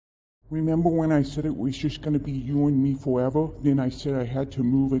Remember when I said it was just going to be you and me forever? Then I said I had to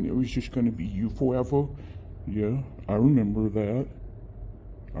move and it was just going to be you forever? Yeah, I remember that.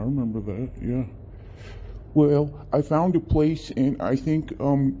 Yeah. Well, I found a place and I think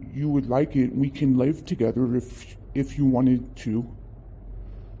you would like it. We can live together if you wanted to.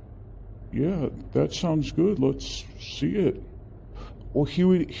 Yeah, that sounds good. Let's see it. Well,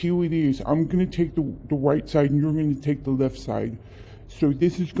 here it is. I'm going to take the right side and you're going to take the left side. So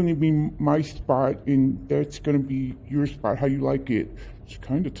this is going to be my spot and that's going to be your spot. How you like it? It's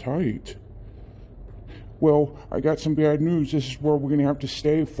kind of tight. Well, I got some bad news. This is where we're going to have to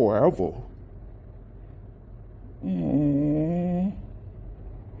stay forever. Mm.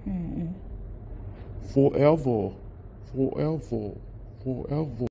 Forever. Forever. Forever.